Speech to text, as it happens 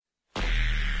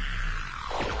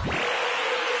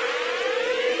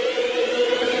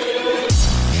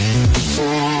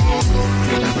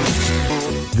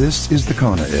This is the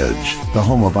Kona Edge, the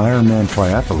home of Ironman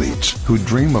triathletes who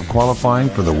dream of qualifying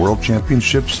for the World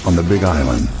Championships on the Big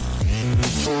Island.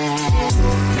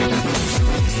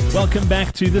 Welcome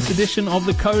back to this edition of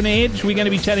the Kona Edge. We're going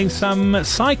to be chatting some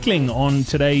cycling on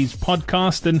today's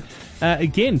podcast, and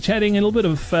again, chatting a little bit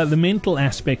of the mental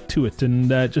aspect to it, and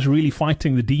just really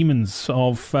fighting the demons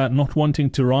of not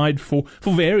wanting to ride for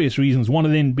various reasons. One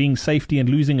of them being safety and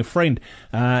losing a friend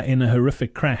in a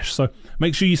horrific crash. So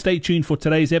make sure you stay tuned for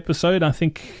today's episode. I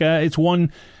think it's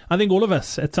one I think all of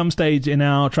us at some stage in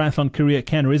our triathlon career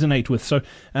can resonate with. So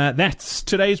that's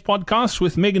today's podcast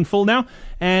with Megan Fulnow.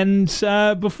 And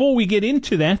before we get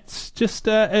into that, just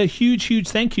a huge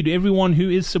thank you to everyone who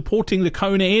is supporting the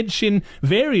Kona Edge in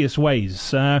various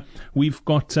ways. We've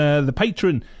got the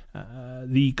Patreon,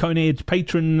 the Kona Edge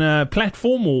patron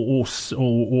platform or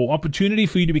opportunity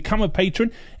for you to become a patron.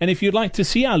 And if you'd like to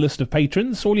see our list of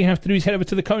patrons, all you have to do is head over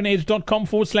to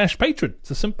thekonaedge.com/patron.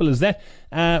 It's as simple as that.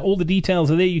 All the details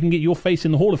are there. You can get your face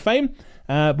in the Hall of Fame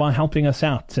by helping us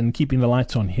out and keeping the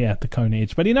lights on here at the Kona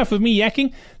Edge. But enough of me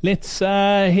yakking. Let's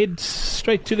head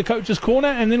straight to the Coach's Corner,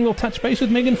 and then we'll touch base with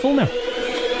Megan Fulnow.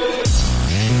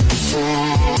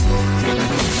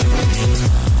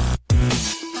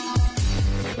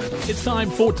 It's time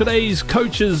for today's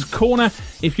Coach's Corner.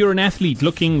 If you're an athlete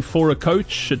looking for a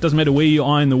coach, it doesn't matter where you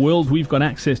are in the world, we've got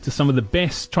access to some of the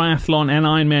best triathlon and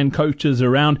Ironman coaches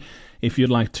around. If you'd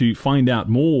like to find out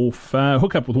more,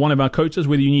 hook up with one of our coaches,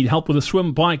 whether you need help with a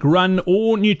swim, bike, run,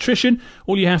 or nutrition,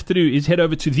 all you have to do is head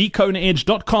over to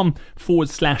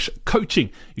thekonaedge.com/coaching.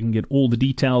 You can get all the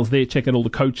details there, check out all the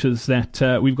coaches that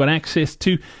we've got access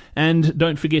to. And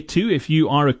don't forget too, if you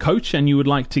are a coach and you would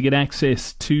like to get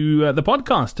access to the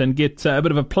podcast and get a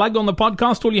bit of a plug on the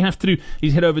podcast, all you have to do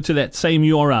is head over to that same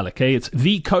URL, okay? It's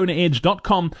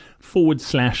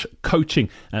thekonaedge.com/coaching.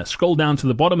 Scroll down to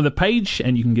the bottom of the page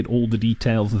and you can get all the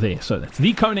details there. So that's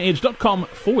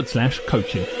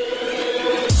thekonaedge.com/coaching.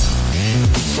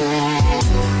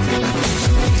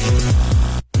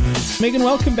 Megan,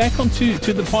 welcome back onto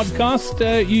the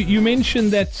podcast. You mentioned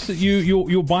that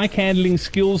your bike handling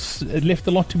skills left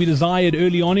a lot to be desired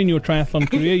early on in your triathlon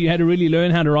career. You had to really learn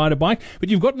how to ride a bike, but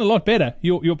you've gotten a lot better.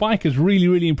 Your bike has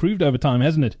really improved over time,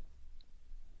 hasn't it?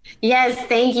 Yes,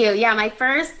 thank you. Yeah, my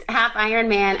first half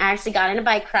Ironman, I actually got in a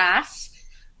bike crash.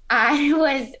 I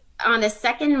was on the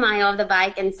second mile of the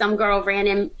bike, and some girl ran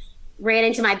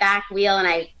into my back wheel, and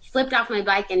I flipped off my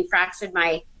bike and fractured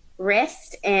my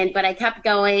wrist, but I kept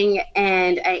going,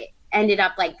 and I ended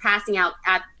up passing out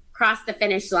across the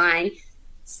finish line.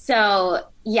 So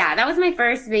yeah, that was my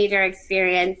first major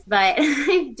experience, but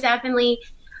I've definitely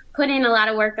put in a lot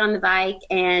of work on the bike,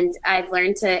 and I've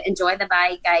learned to enjoy the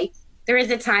bike. There is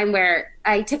a time where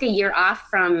I took a year off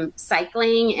from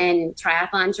cycling and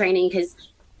triathlon training because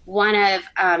one of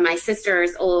my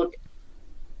sister's old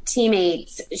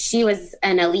teammates, she was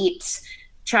an elite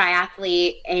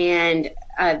triathlete and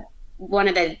one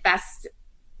of the best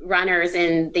runners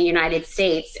in the United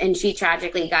States, and she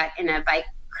tragically got in a bike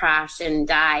crash and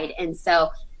died. And so,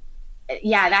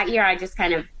 yeah, that year I just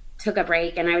kind of took a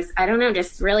break, and I don't know,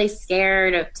 just really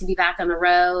scared to be back on the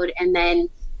road. And then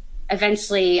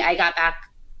eventually I got back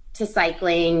to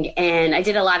cycling, and I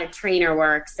did a lot of trainer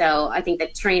work. So I think the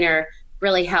trainer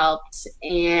really helped.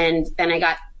 And then I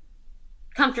got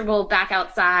comfortable back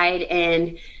outside,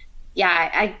 and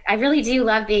yeah, I really do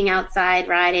love being outside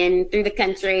riding through the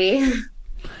country.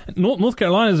 North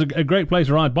Carolina is a great place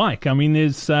to ride bike. I mean,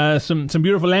 there's some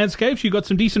beautiful landscapes. You've got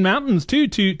some decent mountains too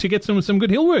to get some good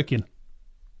hill work in.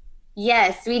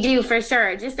 Yes, we do, for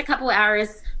sure. Just a couple hours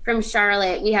from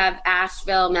Charlotte, we have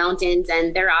Asheville Mountains,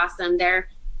 and they're awesome.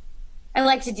 I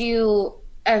like to do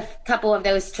a couple of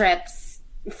those trips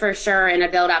for sure in a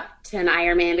build up to an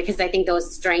Ironman, because I think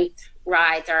those strength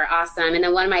rides are awesome. And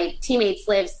then one of my teammates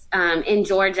lives in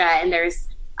Georgia, and there's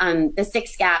the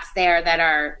 6 gaps there that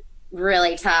are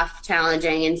really tough,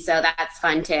 challenging, and so that's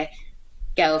fun to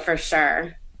go for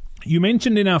sure. You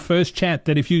mentioned in our first chat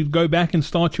that if you go back and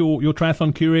start your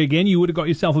triathlon career again, you would have got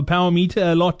yourself a power meter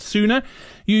a lot sooner.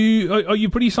 Are you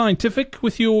pretty scientific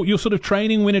with your sort of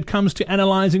training when it comes to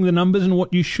analyzing the numbers and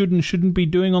what you should and shouldn't be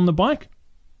doing on the bike?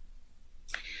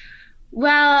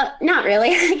 Well, not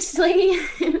really, actually.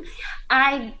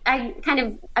 I kind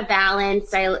of a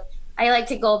balance. I like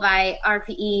to go by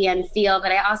RPE and feel, but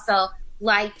I also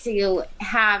like to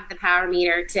have the power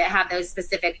meter to have those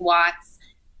specific watts,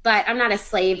 but I'm not a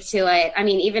slave to it. I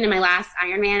mean, even in my last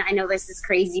Ironman, I know this is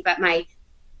crazy, but my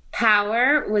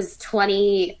power was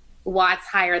 20 watts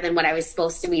higher than what I was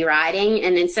supposed to be riding.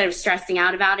 And instead of stressing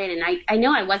out about it, and I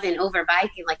know I wasn't over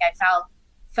biking, I felt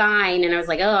fine. And I was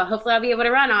like, oh, hopefully I'll be able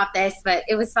to run off this, but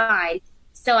it was fine.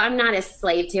 So I'm not a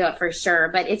slave to it for sure,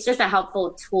 but it's just a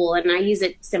helpful tool. And I use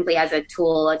it simply as a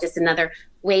tool, just another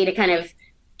way to kind of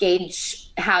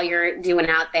gauge how you're doing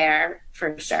out there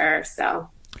for sure. So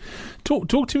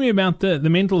talk to me about the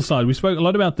mental side. We spoke a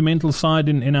lot about the mental side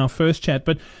in our first chat,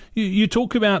 but you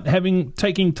talk about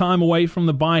taking time away from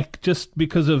the bike just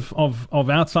because of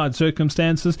outside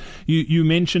circumstances. You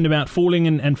mentioned about falling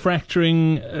and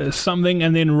fracturing something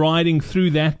and then riding through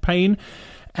that pain.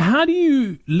 How do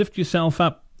you lift yourself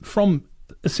up from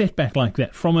a setback like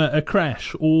that, from a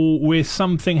crash, or where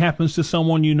something happens to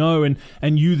someone you know and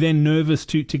you then nervous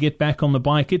to get back on the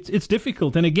bike? It's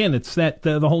difficult. And again, it's that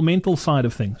the whole mental side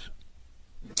of things.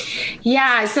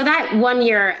 Yeah. So that 1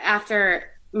 year after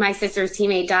my sister's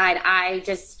teammate died,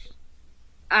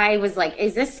 I was like,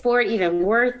 is this sport even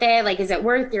worth it? Like, is it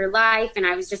worth your life? And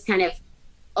I was just kind of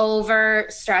over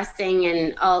stressing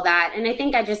and all that. And I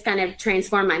think I just kind of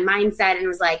transformed my mindset and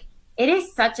was like, it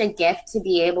is such a gift to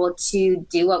be able to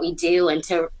do what we do and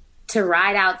to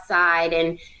ride outside.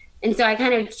 And so I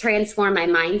kind of transformed my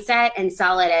mindset and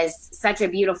saw it as such a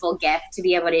beautiful gift to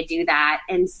be able to do that.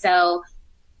 And so,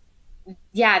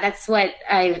 yeah, that's what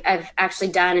I've actually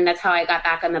done. And that's how I got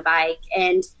back on the bike.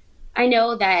 And I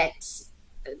know that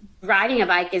riding a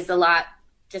bike is a lot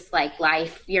just like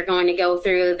life. You're going to go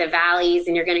through the valleys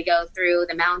and you're going to go through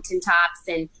the mountaintops.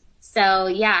 And so,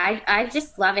 yeah, I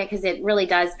just love it because it really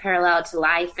does parallel to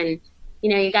life. And,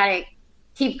 you got to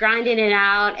keep grinding it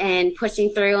out and pushing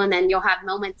through. And then you'll have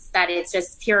moments that it's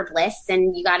just pure bliss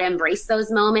and you got to embrace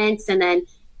those moments. And then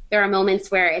there are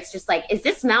moments where it's just like, is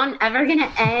this mountain ever going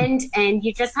to end? And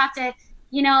you just have to,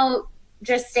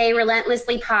 just stay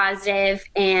relentlessly positive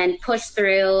and push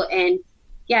through. And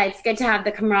yeah, it's good to have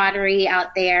the camaraderie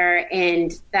out there,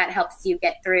 and that helps you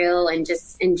get through and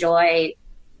just enjoy,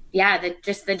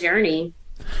 the journey.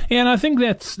 Yeah, and I think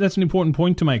that's an important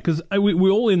point to make, because we're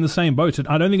all in the same boat.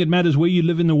 I don't think it matters where you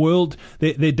live in the world.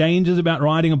 There are dangers about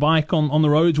riding a bike on the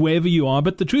roads wherever you are.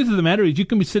 But the truth of the matter is you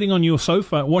can be sitting on your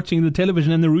sofa watching the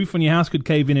television and the roof on your house could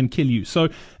cave in and kill you. So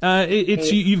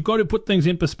you've got to put things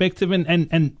in perspective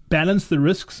and balance the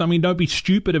risks. I mean, don't be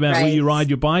stupid about where you ride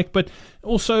your bike, but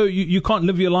also you can't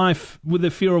live your life with the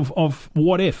fear of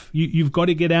what if. You've got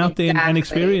to get out there and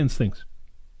experience things.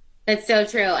 That's so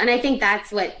true. And I think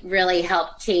that's what really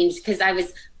helped change, because I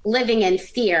was living in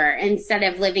fear instead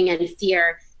of living in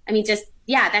fear. I mean,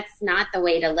 that's not the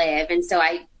way to live. And so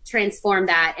I transformed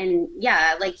that. And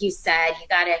like you said,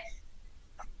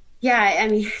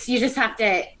 you just have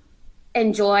to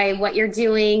enjoy what you're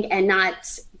doing and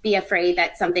not be afraid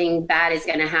that something bad is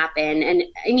going to happen. And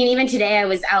I mean, even today I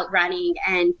was out running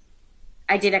and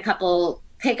I did a couple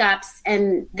pickups,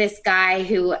 and this guy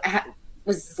who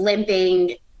was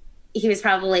limping, he was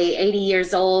probably 80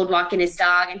 years old, walking his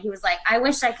dog. And he was like, I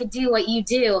wish I could do what you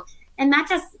do. And that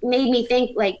just made me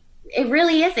think, like, it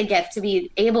really is a gift to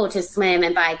be able to swim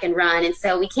and bike and run. And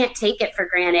so we can't take it for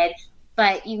granted,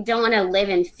 but you don't want to live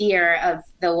in fear of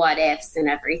the what ifs and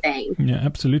everything. Yeah,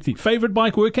 absolutely. Favorite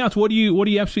bike workouts? What do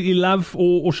you absolutely love?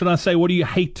 Or should I say, what do you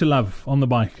hate to love on the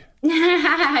bike?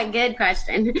 Good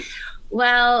question.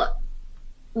 Well,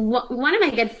 one of my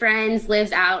good friends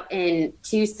lives out in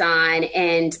Tucson,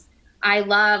 and I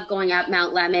love going up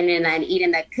Mount Lemon and then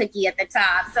eating the cookie at the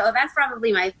top. So that's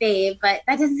probably my fave, but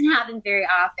that doesn't happen very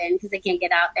often because I can't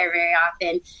get out there very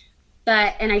often.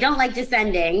 And I don't like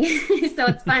descending. So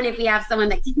it's fun if we have someone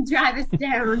that can drive us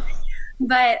down.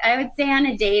 But I would say on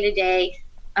a day-to-day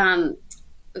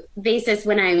basis,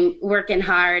 when I'm working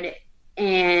hard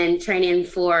and training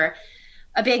for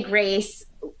a big race,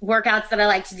 workouts that I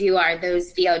like to do are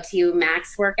those VO2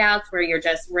 max workouts where you're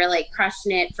just really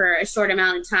crushing it for a short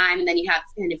amount of time, and then you have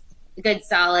kind of a good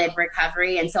solid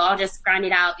recovery. And so I'll just grind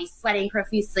it out, be sweating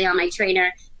profusely on my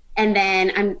trainer, and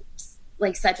then I'm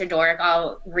like such a dork.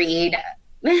 I'll read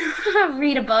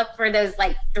a book for those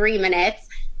like 3 minutes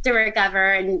to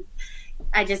recover, and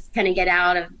I just kind of get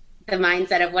out of the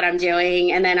mindset of what I'm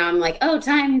doing, and then I'm like, oh,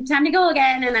 time to go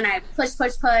again, and then I push.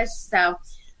 So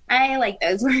I like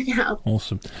those workouts.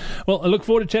 Awesome. Well, I look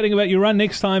forward to chatting about your run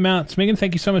next time out. Megan,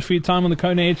 thank you so much for your time on the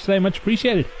Kona Edge today. Much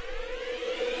appreciated.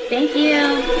 Thank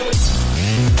you.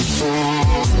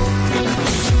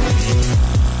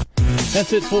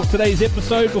 That's it for today's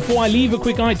episode. Before I leave, a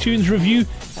quick iTunes review.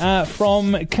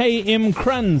 From KM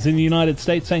Kruns in the United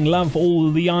States, saying, love all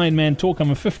the Ironman talk.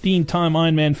 I'm a 15-time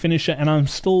Ironman finisher and I'm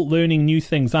still learning new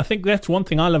things. I think that's one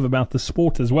thing I love about the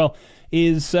sport as well,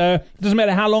 is it doesn't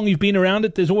matter how long you've been around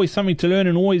it, there's always something to learn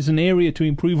and always an area to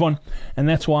improve on. And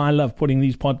that's why I love putting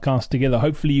these podcasts together.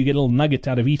 Hopefully you get a little nugget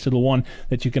out of each little one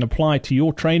that you can apply to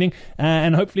your training,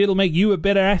 and hopefully it'll make you a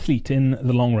better athlete in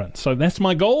the long run. So that's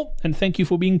my goal, and thank you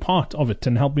for being part of it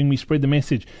and helping me spread the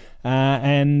message.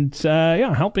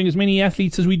 Helping as many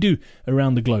athletes as we do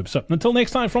around the globe. So until next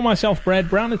time, from myself, Brad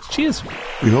Brown, it's cheers.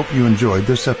 We hope you enjoyed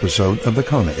this episode of the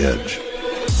Kona Edge.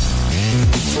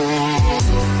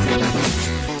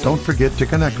 Don't forget to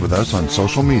connect with us on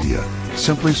social media.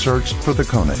 Simply search for the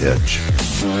Kona Edge.